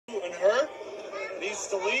needs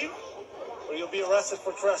to leave, or you'll be arrested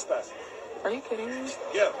for trespassing. Are you kidding me?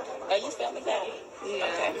 Yeah. Are you filming that? Yeah.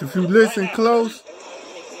 Okay. If you listen close,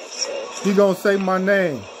 he gonna say my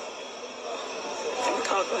name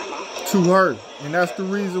to her, and that's the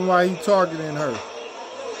reason why he targeting her.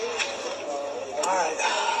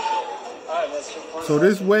 So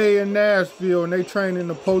this way in Nashville, and they training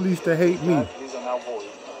the police to hate me.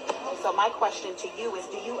 So my question to you is,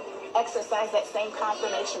 do you exercise that same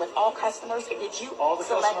confirmation with all customers, or did you all the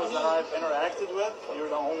select customers me? that I've interacted with, you're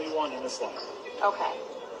the only one in this line. Okay.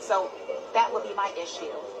 So that would be my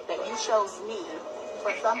issue, that you chose me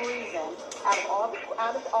for some reason out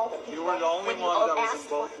of all the people. You were the only one that was in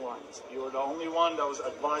both lines. You were the only one that was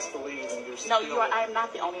advised to leave, and you're still. No, I am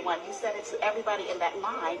not the only one. You said it to everybody in that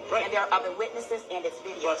line, right. And there are other witnesses, and it's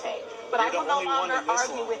videotaped. But I will no longer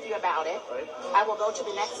argue with you about it. Right. I will go to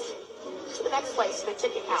the next place, the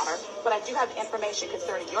ticket counter. But I do have information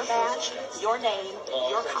concerning your badge, your name,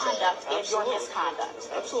 your conduct, and your misconduct.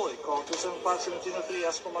 Absolutely. Call 275-1703.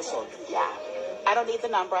 Ask for my son. Yeah. I don't need the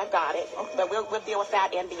number. I've got it. Okay. But we'll deal with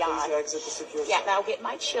that and beyond. Please exit the secure. Yeah, and I'll get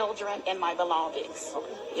my children and my belongings.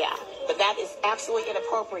 Okay. Yeah. But that is absolutely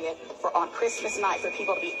inappropriate for on Christmas night for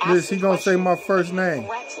people to be asking. Liz, he gonna say my first name.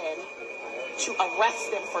 Threaten to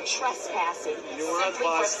arrest them for trespassing simply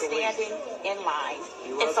for standing in line.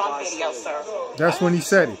 It's on video, sir. That's when he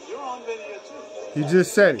said it. You're on video too. He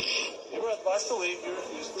just said it. You were advised to leave. You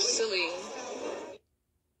refused to leave.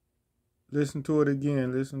 Listen to it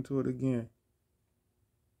again. Listen to it again.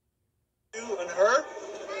 You and her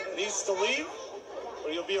needs to leave,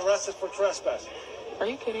 or you'll be arrested for trespassing. Are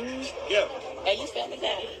you kidding me? Yeah. Are you filming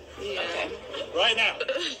that? Yeah. Okay. Right now.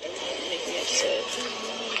 Make me upset.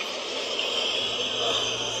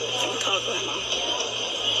 I'm gonna call Grandma.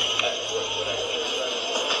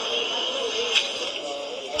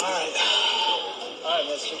 All right,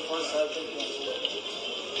 let's just first have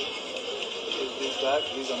these back.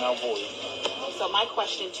 These are now void. So my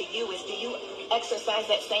question to you is, do you exercise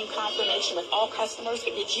that same confirmation with all customers,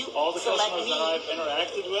 or did you all the select customers me? that I've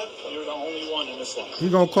interacted with, you're the only one in this line. He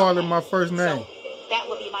gonna call it my first name. So that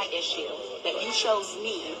would be my issue, that you chose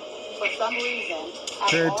me for some reason.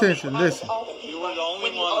 Pay attention, listen. You were the only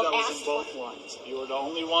one that was in both lines. You were the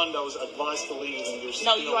only one that was advised to leave, and you're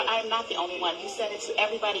still. No, I am not the only one. You said it to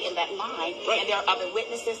everybody in that line, right. And there are other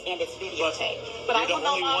witnesses, and it's videotaped. But I will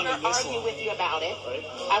no longer argue with you about it. Right.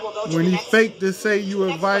 I will go to when the he next, faked to say you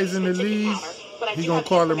advising to leave, he gonna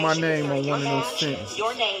call it my name on one of those sentences.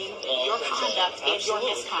 Your name, your conduct, and your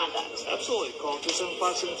misconduct. Absolutely. Call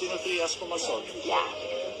 275-1703. Ask for my son. Yeah.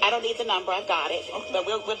 I don't need the number. I've got it. Okay. But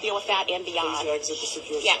we'll deal with that and beyond. Please exit the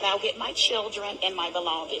secure. Yeah, and I'll get my children and my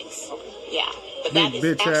belongings. Okay. Yeah. But Big that is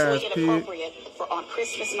bitch absolutely ass inappropriate for on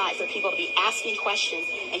Christmas night for people to be asking questions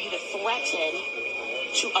and you to threaten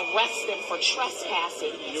to arrest them for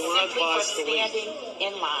trespassing simply for standing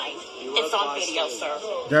in line. It's on video, sir.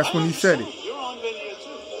 That's when he said it. You're on video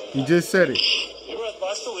too. He just said it. You were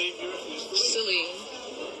advised to leave. You refused to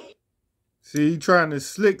leave. See, he trying to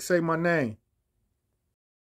slick say my name.